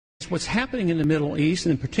what's happening in the Middle East,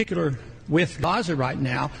 and in particular with Gaza right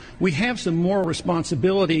now, we have some moral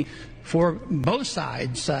responsibility for both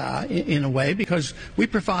sides in a way, because we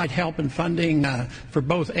provide help and funding for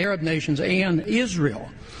both Arab nations and Israel.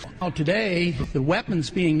 Today, the weapons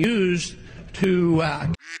being used to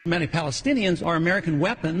many Palestinians are American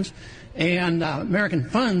weapons, and American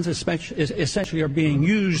funds essentially are being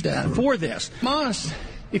used for this. Hamas,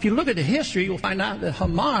 if you look at the history, you'll find out that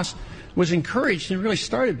Hamas was encouraged and really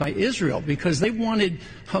started by Israel, because they wanted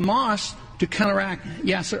Hamas to counteract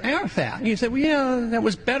Yasser Arafat. And you say, well, yeah, that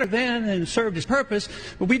was better then and served its purpose,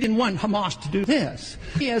 but we didn't want Hamas to do this.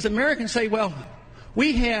 As Americans say, well,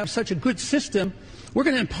 we have such a good system, we're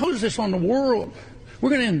going to impose this on the world. We're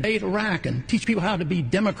going to invade Iraq and teach people how to be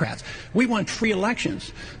Democrats. We want free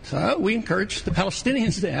elections. So we encourage the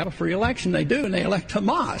Palestinians to have a free election. They do, and they elect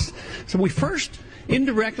Hamas. So we first,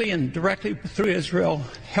 indirectly and directly through Israel,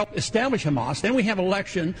 help establish Hamas. Then we have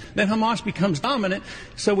election. Then Hamas becomes dominant.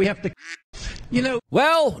 So we have to,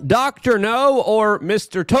 Well, Dr. No or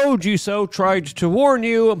Mr. Told You So tried to warn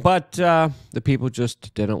you, but the people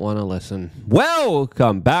just didn't want to listen.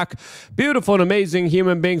 Welcome back, beautiful and amazing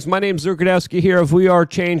human beings. My name's Zurkadowski here of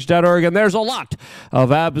WeAreChange.org, and there's a lot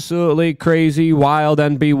of absolutely crazy, wild,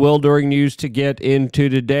 and bewildering news to get into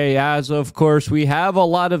today, as, of course, we have a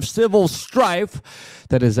lot of civil strife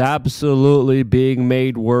that is absolutely being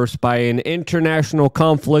made worse by an international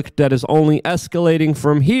conflict that is only escalating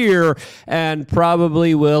from here and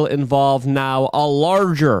probably will involve now a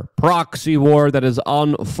larger proxy war that is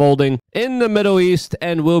unfolding in the Middle East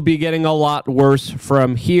and will be getting a lot worse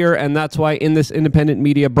from here. And that's why in this independent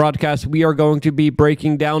media broadcast, we are going to be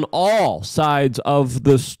breaking down all sides of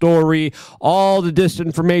the story, all the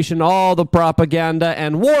disinformation, all the propaganda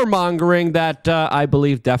and warmongering that I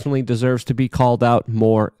believe definitely deserves to be called out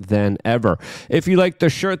more than ever. If you like the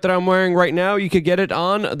shirt that I'm wearing right now, you could get it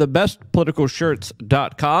on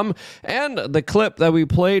thebestpoliticalshirts.com. And the clip that we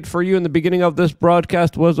played for you in the beginning of this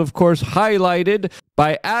broadcast was, of course, highlighted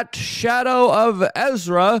by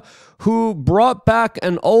 @ShadowofEzra, who brought back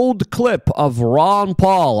an old clip of Ron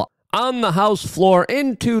Paul on the House floor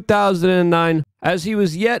in 2009 as he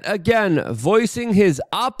was yet again voicing his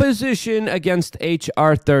opposition against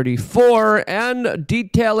H.R. 34 and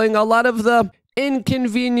detailing a lot of the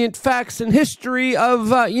inconvenient facts and history of,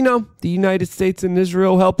 the United States and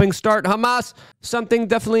Israel helping start Hamas. Something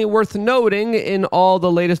definitely worth noting in all the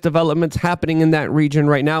latest developments happening in that region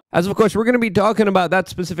right now. As of course, we're going to be talking about that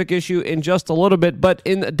specific issue in just a little bit. But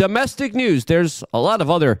in domestic news, there's a lot of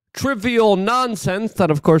other trivial nonsense that,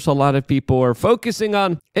 of course, a lot of people are focusing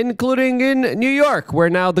on, including in New York, where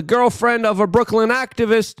now the girlfriend of a Brooklyn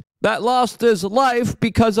activist that lost his life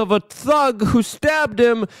because of a thug who stabbed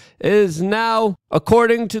him is now,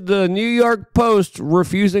 according to the New York Post,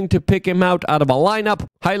 refusing to pick him out of a lineup,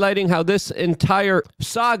 highlighting how this entire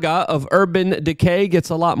saga of urban decay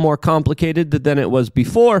gets a lot more complicated than it was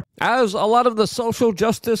before, as a lot of the social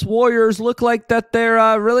justice warriors look like that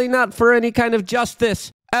they're really not for any kind of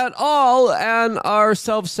justice at all and are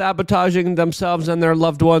self-sabotaging themselves and their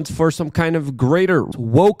loved ones for some kind of greater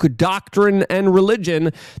woke doctrine and religion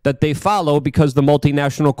that they follow because the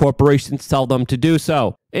multinational corporations tell them to do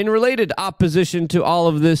so. In related opposition to all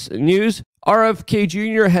of this news, RFK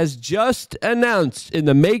Jr. has just announced in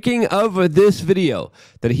the making of this video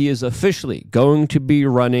that he is officially going to be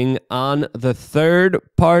running on the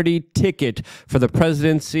third-party ticket for the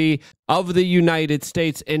presidency of the United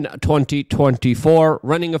States in 2024,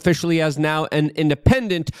 running officially as now an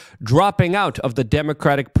independent, dropping out of the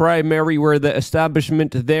Democratic primary where the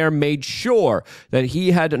establishment there made sure that he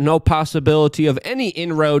had no possibility of any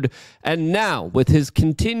inroad, and now with his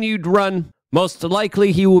continued run, most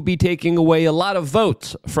likely, he will be taking away a lot of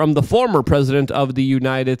votes from the former president of the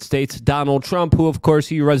United States, Donald Trump, who, of course,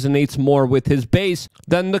 he resonates more with his base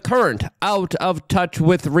than the current out of touch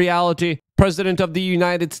with reality president of the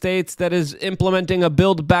United States that is implementing a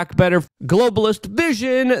Build Back Better globalist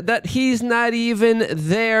vision that he's not even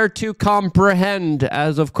there to comprehend.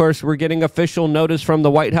 As, of course, we're getting official notice from the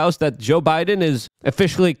White House that Joe Biden is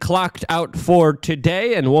officially clocked out for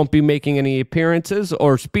today and won't be making any appearances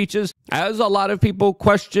or speeches, as a lot of people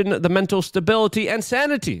question the mental stability and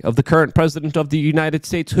sanity of the current president of the United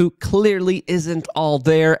States, who clearly isn't all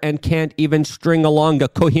there and can't even string along a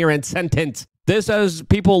coherent sentence. This as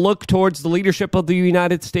people look towards the leadership of the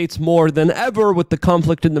United States more than ever with the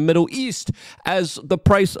conflict in the Middle East, as the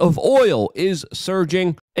price of oil is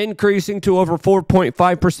surging, increasing to over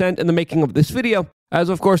 4.5% in the making of this video. As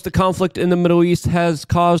of course, the conflict in the Middle East has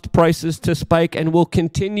caused prices to spike and will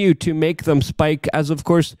continue to make them spike, as of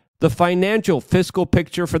course, the financial fiscal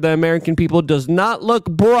picture for the American people does not look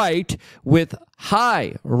bright with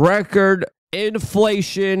high record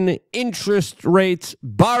inflation, interest rates,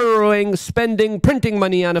 borrowing, spending, printing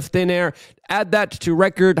money out of thin air. Add that to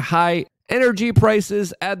record high energy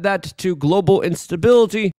prices, add that to global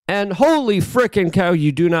instability, and holy frickin' cow,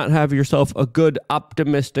 you do not have yourself a good,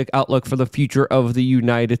 optimistic outlook for the future of the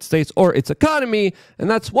United States or its economy. And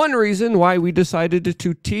that's one reason why we decided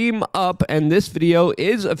to team up, and this video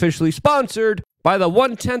is officially sponsored by the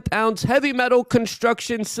 1/10 ounce heavy metal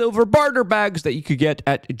construction silver barter bags that you could get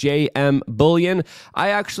at JM Bullion. I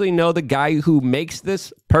actually know the guy who makes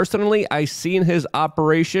this personally. I've seen his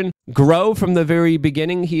operation grow from the very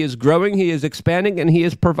beginning. He is growing, he is expanding, and he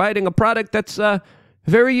is providing a product that's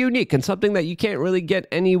very unique and something that you can't really get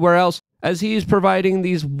anywhere else, as he's providing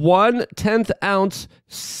these 1/10 ounce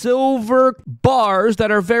silver bars that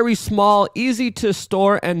are very small, easy to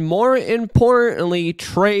store, and more importantly,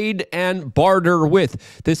 trade and barter with.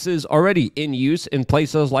 This is already in use in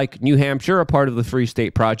places like New Hampshire, a part of the Free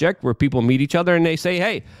State Project, where people meet each other and they say,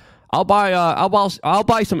 hey, I'll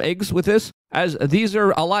buy some eggs with this, as these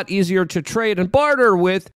are a lot easier to trade and barter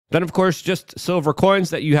with than, of course, just silver coins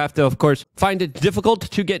that you have to, of course, find it difficult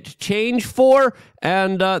to get change for.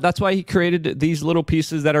 And that's why he created these little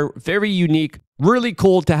pieces that are very unique, really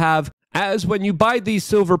cool to have, as when you buy these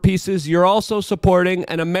silver pieces, you're also supporting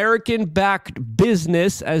an American-backed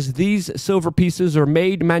business, as these silver pieces are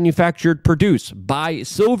made, manufactured, produced by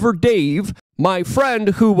Silver Dave, my friend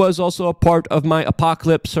who was also a part of my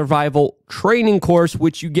Apocalypse Survival training course,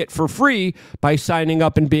 which you get for free by signing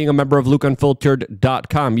up and being a member of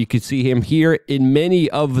LukeUnfiltered.com. You can see him here in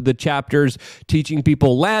many of the chapters, teaching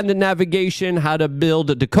people land navigation, how to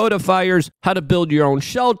build decodifiers, how to build your own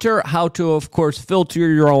shelter, how to, of course,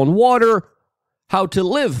 filter your own water, how to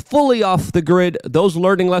live fully off the grid. Those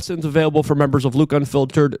learning lessons available for members of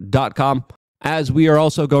LukeUnfiltered.com. As we are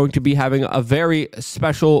also going to be having a very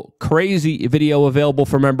special, crazy video available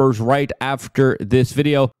for members right after this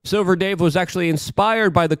video. Silver Dave was actually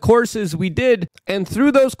inspired by the courses we did, and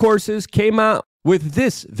through those courses came out with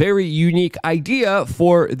this very unique idea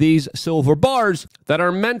for these silver bars that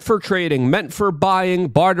are meant for trading, meant for buying,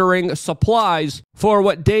 bartering supplies for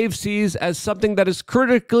what Dave sees as something that is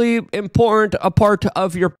critically important, a part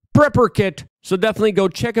of your prepper kit. So definitely go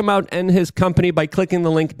check him out and his company by clicking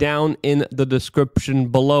the link down in the description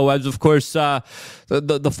below. As of course,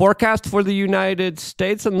 the forecast for the United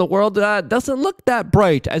States and the world doesn't look that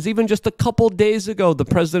bright, as even just a couple days ago, the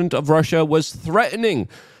president of Russia was threatening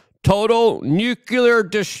total nuclear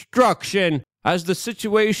destruction, as the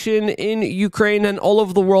situation in Ukraine and all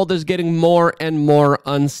over the world is getting more and more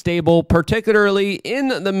unstable, particularly in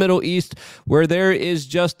the Middle East, where there is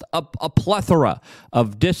just a plethora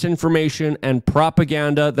of disinformation and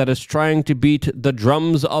propaganda that is trying to beat the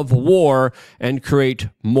drums of war and create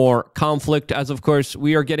more conflict, as of course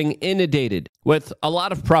we are getting inundated with a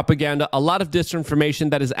lot of propaganda, a lot of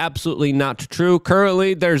disinformation that is absolutely not true.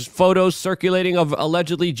 Currently, there's photos circulating of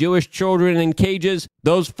allegedly Jewish children in cages.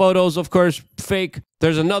 Those photos, of course, fake.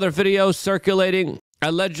 There's another video circulating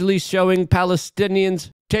allegedly showing Palestinians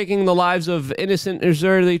taking the lives of innocent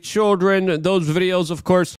Israeli children. Those videos, of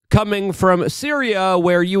course, coming from Syria,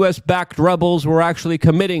 where U.S.-backed rebels were actually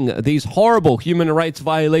committing these horrible human rights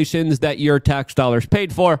violations that your tax dollars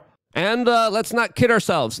paid for. And let's not kid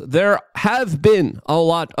ourselves. There have been a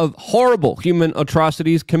lot of horrible human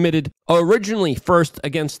atrocities committed, originally first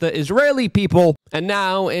against the Israeli people, and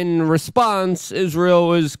now in response,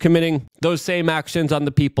 Israel is committing those same actions on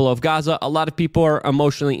the people of Gaza. A lot of people are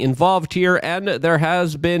emotionally involved here, and there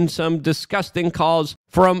has been some disgusting calls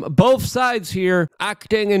from both sides here,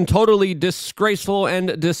 acting in totally disgraceful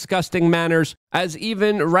and disgusting manners, as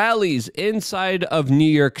even rallies inside of New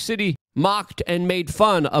York City mocked and made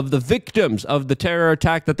fun of the victims of the terror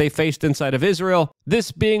attack that they faced inside of Israel.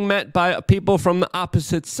 This being met by people from the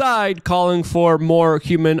opposite side calling for more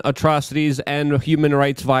human atrocities and human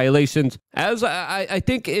rights violations. As I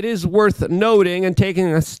think it is worth noting and taking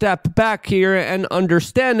a step back here and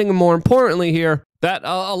understanding, more importantly here, that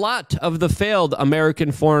a lot of the failed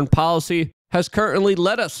American foreign policy has currently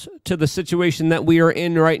led us to the situation that we are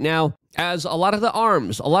in right now, as a lot of the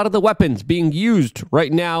arms, a lot of the weapons being used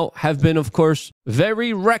right now have been, of course,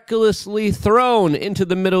 very recklessly thrown into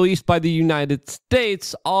the Middle East by the United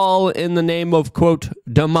States, all in the name of, quote,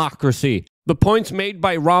 democracy. The points made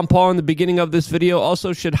by Ron Paul in the beginning of this video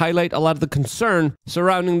also should highlight a lot of the concern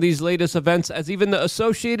surrounding these latest events, as even the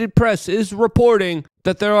Associated Press is reporting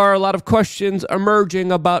that there are a lot of questions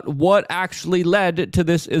emerging about what actually led to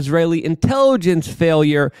this Israeli intelligence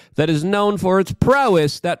failure that is known for its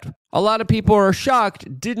prowess, that a lot of people are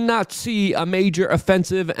shocked, did not see a major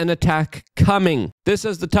offensive and attack coming. This,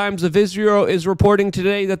 as the Times of Israel is reporting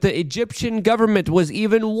today, that the Egyptian government was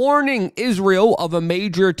even warning Israel of a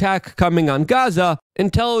major attack coming on Gaza.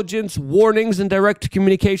 Intelligence warnings and direct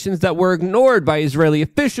communications that were ignored by Israeli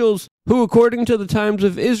officials, who, according to the Times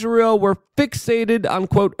of Israel, were fixated on,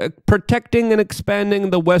 quote, protecting and expanding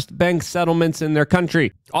the West Bank settlements in their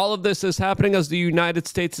country. All of this is happening as the United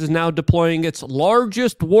States is now deploying its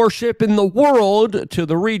largest warship in the world to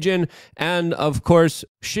the region and, of course,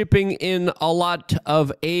 shipping in a lot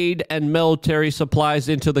of aid and military supplies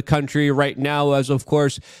into the country right now, as, of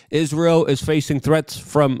course, Israel is facing threats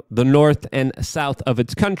from the north and south of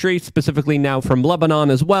its country, specifically now from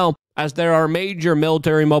Lebanon as well, as there are major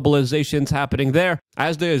military mobilizations happening there,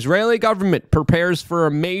 as the Israeli government prepares for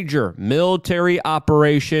a major military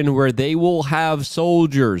operation where they will have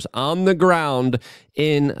soldiers on the ground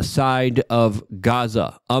inside of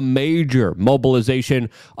Gaza. A major mobilization,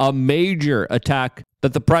 a major attack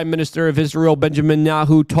that the Prime Minister of Israel, Benjamin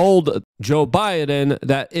Netanyahu, told Joe Biden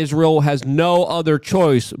that Israel has no other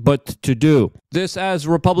choice but to do. This, as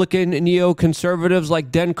Republican neoconservatives like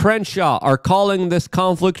Dan Crenshaw are calling this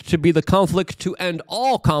conflict to be the conflict to end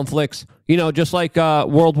all conflicts. You know, just like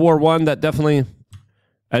World War I, that definitely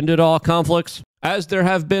ended all conflicts. As there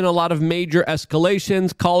have been a lot of major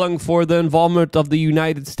escalations calling for the involvement of the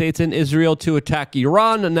United States and Israel to attack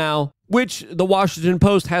Iran now, which the Washington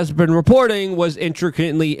Post has been reporting was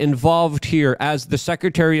intricately involved here, as the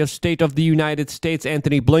Secretary of State of the United States,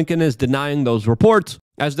 Anthony Blinken, is denying those reports,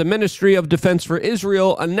 as the Ministry of Defense for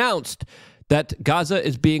Israel announced that Gaza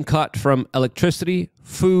is being cut from electricity,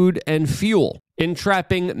 food, and fuel,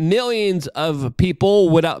 entrapping millions of people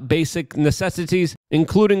without basic necessities,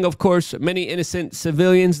 including, of course, many innocent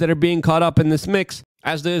civilians that are being caught up in this mix,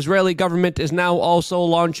 as the Israeli government is now also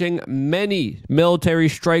launching many military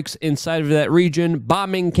strikes inside of that region,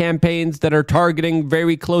 bombing campaigns that are targeting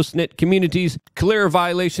very close-knit communities, clear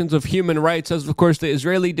violations of human rights, as of course the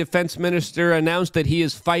Israeli defense minister announced that he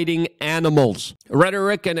is fighting animals.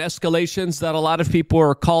 Rhetoric and escalations that a lot of people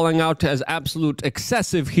are calling out as absolute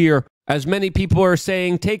excessive here, as many people are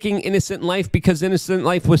saying taking innocent life because innocent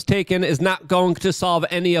life was taken is not going to solve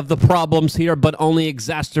any of the problems here, but only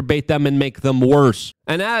exacerbate them and make them worse.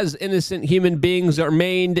 And as innocent human beings are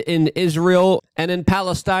maimed in Israel and in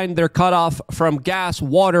Palestine, they're cut off from gas,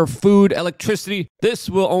 water, food, electricity. This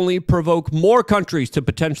will only provoke more countries to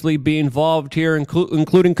potentially be involved here,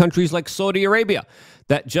 including countries like Saudi Arabia,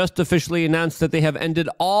 that just officially announced that they have ended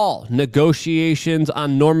all negotiations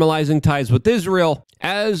on normalizing ties with Israel,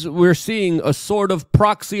 as we're seeing a sort of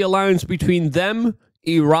proxy alliance between them,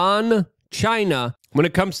 Iran, China, when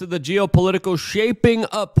it comes to the geopolitical shaping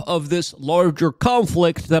up of this larger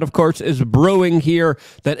conflict that, of course, is brewing here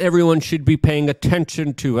that everyone should be paying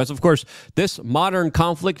attention to. As, of course, this modern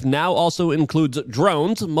conflict now also includes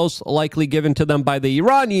drones, most likely given to them by the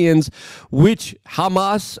Iranians, which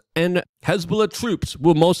Hamas and Hezbollah troops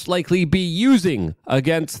will most likely be using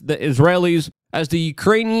against the Israelis, as the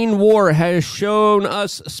Ukrainian war has shown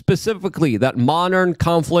us specifically that modern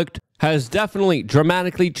conflict has definitely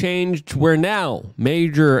dramatically changed, where now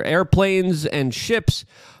major airplanes and ships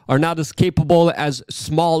are not as capable as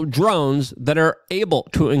small drones that are able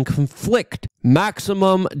to inflict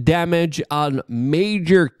maximum damage on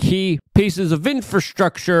major key pieces of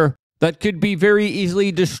infrastructure that could be very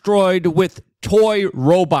easily destroyed with toy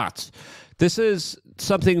robots. This is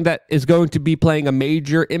something that is going to be playing a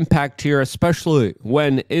major impact here, especially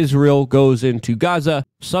when Israel goes into Gaza.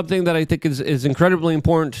 Something that I think is incredibly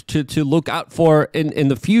important to look out for in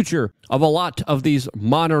the future of a lot of these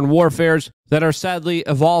modern warfares that are sadly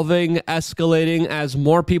evolving, escalating as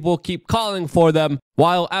more people keep calling for them,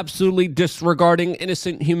 while absolutely disregarding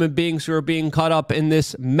innocent human beings who are being caught up in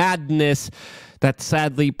this madness that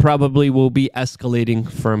sadly probably will be escalating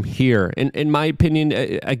from here. In my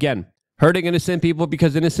opinion, again, hurting innocent people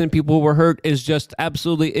because innocent people were hurt is just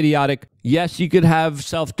absolutely idiotic. Yes, you could have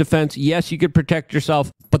self-defense. Yes, you could protect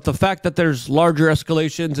yourself. But the fact that there's larger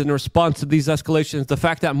escalations in response to these escalations, the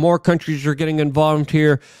fact that more countries are getting involved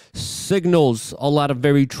here signals a lot of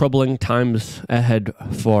very troubling times ahead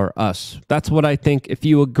for us. That's what I think. If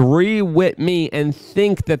you agree with me and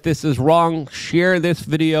think that this is wrong, share this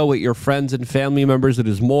video with your friends and family members. It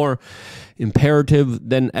is more imperative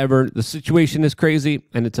than ever. The situation is crazy,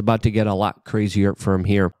 and it's about to get a lot crazier from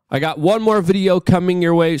here. I got one more video coming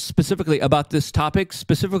your way specifically about this topic,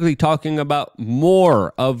 specifically talking about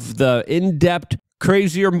more of the in-depth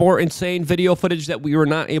crazier, more insane video footage that we were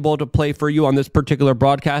not able to play for you on this particular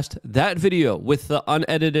broadcast, that video with the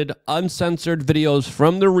unedited, uncensored videos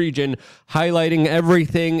from the region highlighting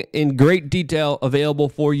everything in great detail available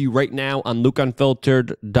for you right now on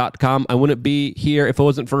lukeunfiltered.com. I wouldn't be here if it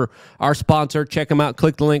wasn't for our sponsor. Check them out.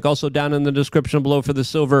 Click the link also down in the description below for the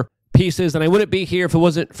silver pieces. And I wouldn't be here if it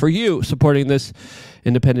wasn't for you supporting this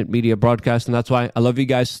independent media broadcast. And that's why I love you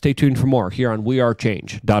guys. Stay tuned for more here on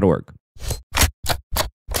wearechange.org.